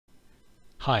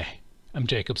Hi, I'm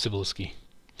Jacob Cybulski.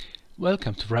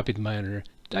 Welcome to RapidMiner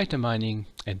Data Mining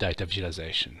and Data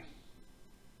Visualization.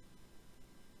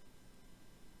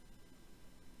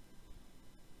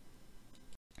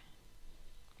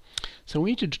 So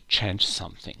we need to change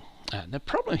something. The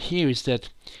problem here is that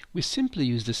we simply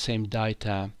use the same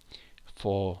data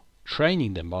for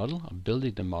training the model, or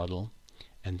building the model,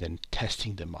 and then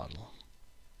testing the model.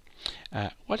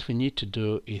 What we need to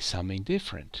do is something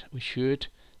different. We should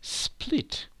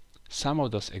split some of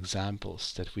those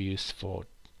examples that we use for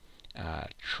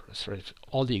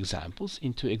all the examples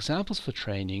into examples for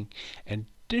training and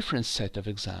different set of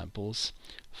examples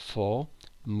for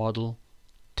model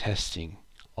testing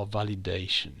or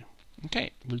validation. Okay,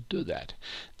 we'll do that.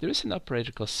 There is an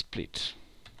operator called split.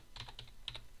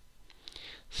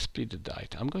 Split the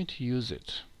data. I'm going to use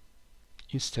it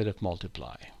instead of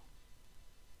multiply.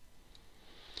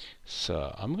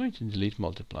 So I'm going to delete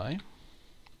multiply.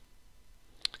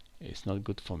 It's not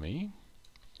good for me.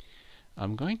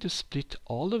 I'm going to split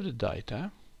all of the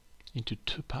data into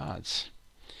two parts.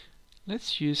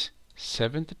 Let's use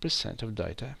 70% of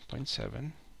data,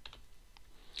 0.7,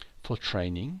 for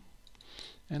training,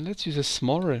 and let's use a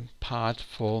smaller part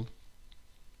for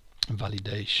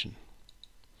validation.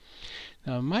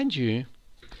 Now mind you,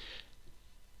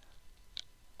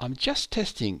 I'm just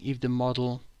testing if the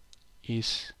model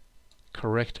is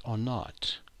correct or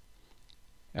not.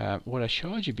 What I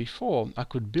showed you before, I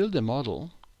could build a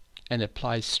model and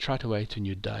apply straight away to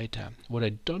new data. What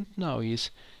I don't know is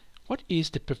what is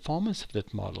the performance of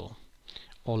that model,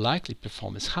 or likely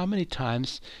performance. How many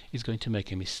times is going to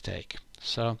make a mistake?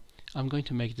 So I'm going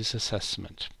to make this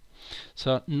assessment.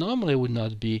 So normally I would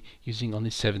not be using only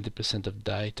 70% of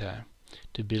data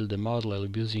to build a model. I will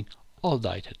be using all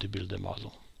data to build a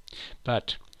model.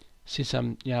 But since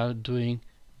I'm now doing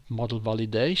model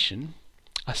validation,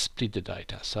 I split the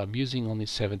data. So I'm using only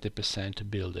 70% to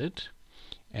build it,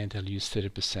 and I'll use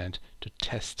 30% to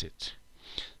test it.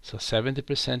 So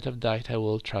 70% of data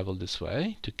will travel this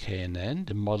way to KNN,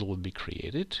 the model will be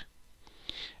created,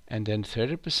 and then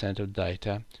 30% of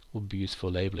data will be used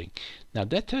for labeling. Now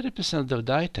that 30% of the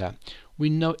data, we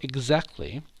know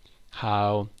exactly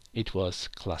how it was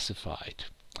classified.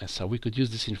 And so we could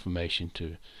use this information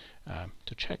to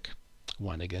check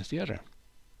one against the other.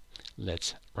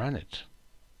 Let's run it.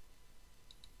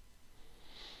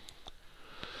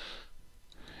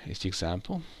 Here's the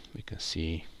example. We can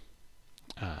see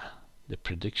the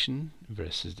prediction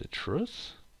versus the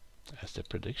truth. That's the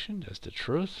prediction, that's the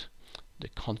truth. The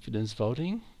confidence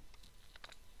voting,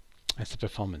 that's the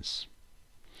performance.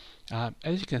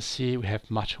 As you can see, we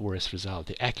have much worse result.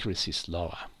 The accuracy is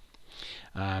lower.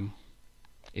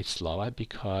 It's lower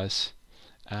because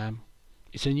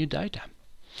it's a new data.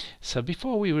 So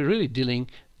before we were really dealing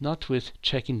not with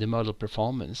checking the model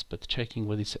performance, but checking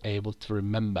whether it's able to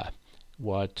remember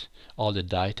what all the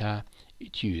data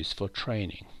it used for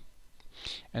training.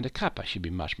 And the kappa should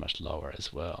be much lower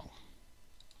as well.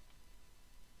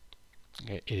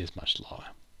 Okay, it is much lower.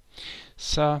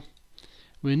 So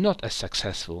we're not as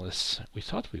successful as we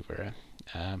thought we were,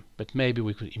 but maybe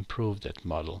we could improve that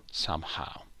model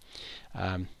somehow.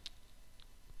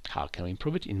 How can we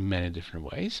improve it? In many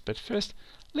different ways, but first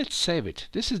let's save it.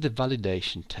 This is the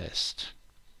validation test.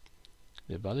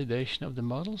 The validation of the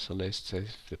model. So let's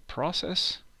save the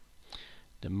process,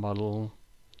 the model,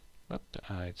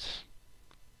 it's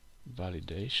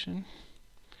validation.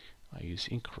 I use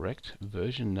incorrect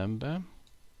version number.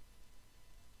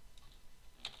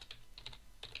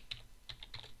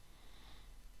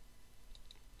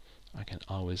 I can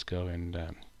always go and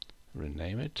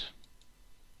rename it.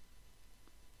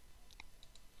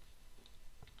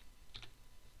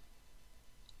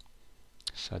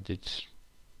 So I did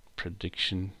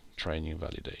prediction, training,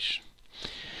 validation.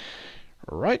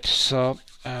 Right, so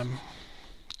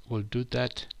we'll do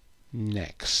that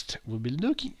next. We'll be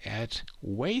looking at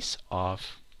ways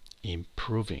of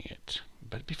improving it.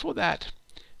 But before that,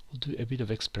 we'll do a bit of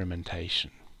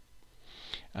experimentation.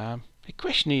 The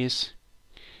question is,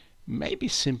 maybe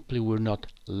simply we're not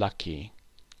lucky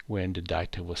when the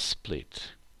data was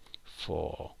split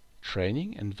for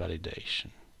training and validation.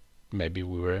 Maybe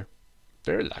we were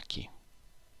very lucky.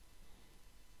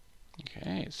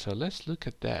 Okay, so let's look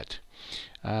at that.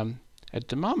 At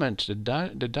the moment, the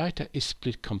data is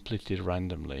split completely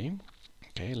randomly.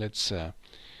 Okay, let's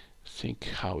think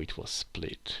how it was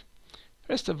split.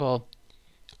 First of all,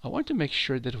 I want to make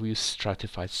sure that we use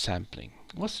stratified sampling.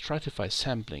 What's stratified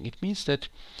sampling? It means that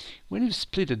when we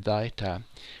split the data,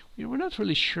 we were not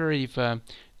really sure if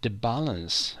the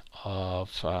balance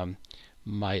of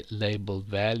my label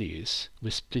values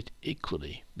were split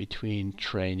equally between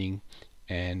training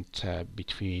and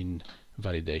between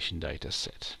validation data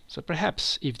set. So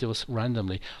perhaps if there was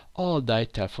randomly all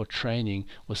data for training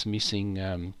was missing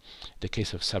the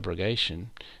case of subrogation,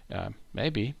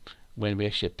 maybe when we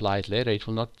actually apply it later it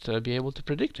will not be able to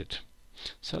predict it.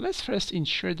 So let's first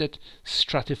ensure that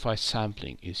stratified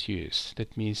sampling is used.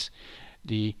 That means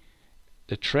the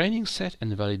training set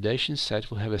and the validation set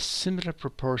will have a similar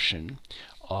proportion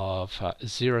of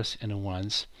zeros and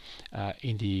ones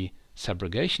in the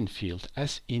subrogation field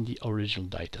as in the original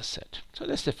data set. So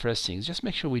that's the first thing. Just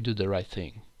make sure we do the right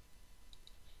thing.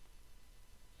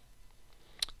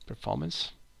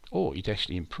 Performance. Oh, it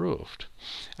actually improved.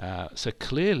 So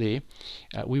clearly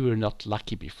we were not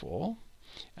lucky before.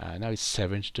 Now it's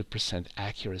 72%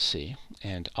 accuracy,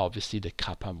 and obviously the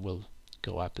kappa will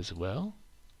go up as well.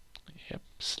 Yep,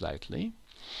 slightly.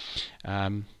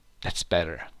 That's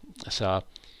better. So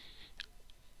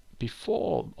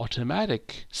before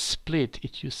automatic split,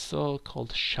 it used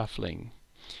so-called shuffling.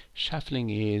 Shuffling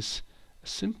is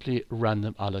simply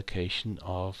random allocation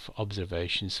of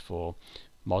observations for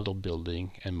model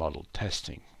building and model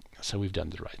testing. So we've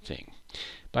done the right thing.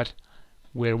 But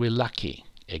were we lucky?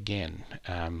 Again,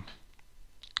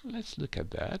 let's look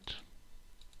at that.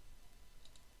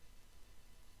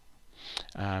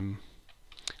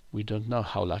 We don't know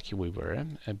how lucky we were.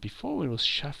 Before we was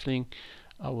shuffling,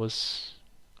 we was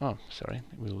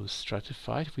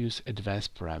stratified. We use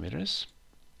advanced parameters.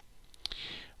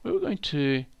 We were going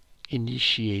to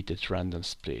initiate that random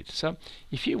split. So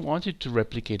if you wanted to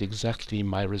replicate exactly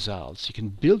my results, you can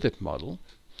build that model.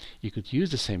 You could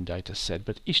use the same data set,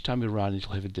 but each time you run it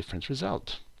will have a different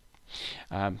result.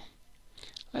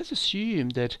 Let's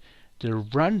assume that the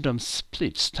random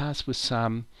split starts with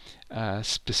some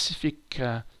specific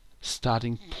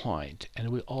starting point, and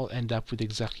we all end up with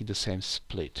exactly the same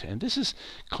split. And this is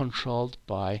controlled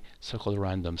by so-called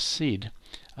random seed.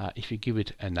 If you give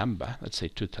it a number, let's say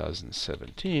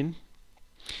 2017,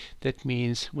 that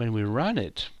means when we run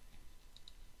it,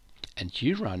 and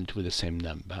you run it with the same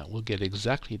number, we'll get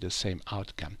exactly the same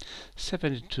outcome,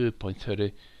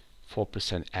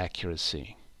 72.34%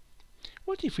 accuracy.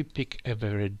 What if we pick a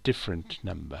very different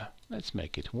number? Let's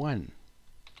make it 1.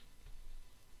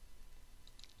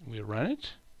 We run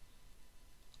it,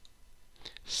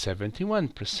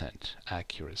 71%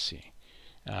 accuracy.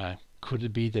 Could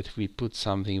it be that we put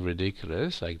something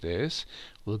ridiculous like this,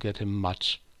 we'll get a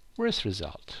much worse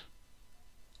result?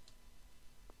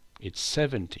 It's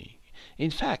 70.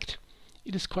 In fact,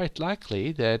 it is quite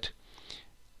likely that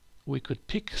we could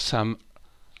pick some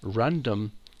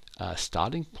random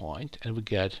starting point and we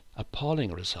get a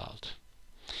polling result.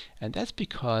 And that's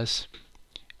because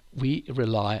we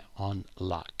rely on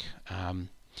luck.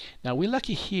 Now we're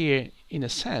lucky here in a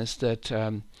sense that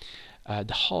the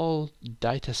whole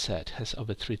data set has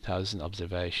over 3,000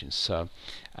 observations. So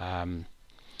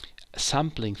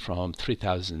sampling from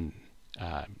 3,000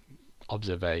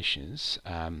 observations,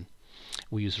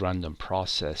 we use random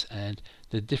process, and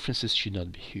the differences should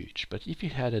not be huge. But if you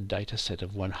had a data set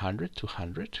of 100 to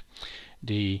 100,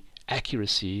 the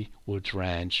accuracy would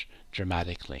range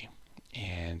dramatically.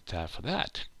 And for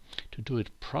that, to do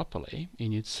it properly, you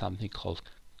need something called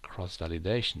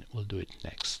cross-validation. We'll do it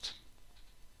next.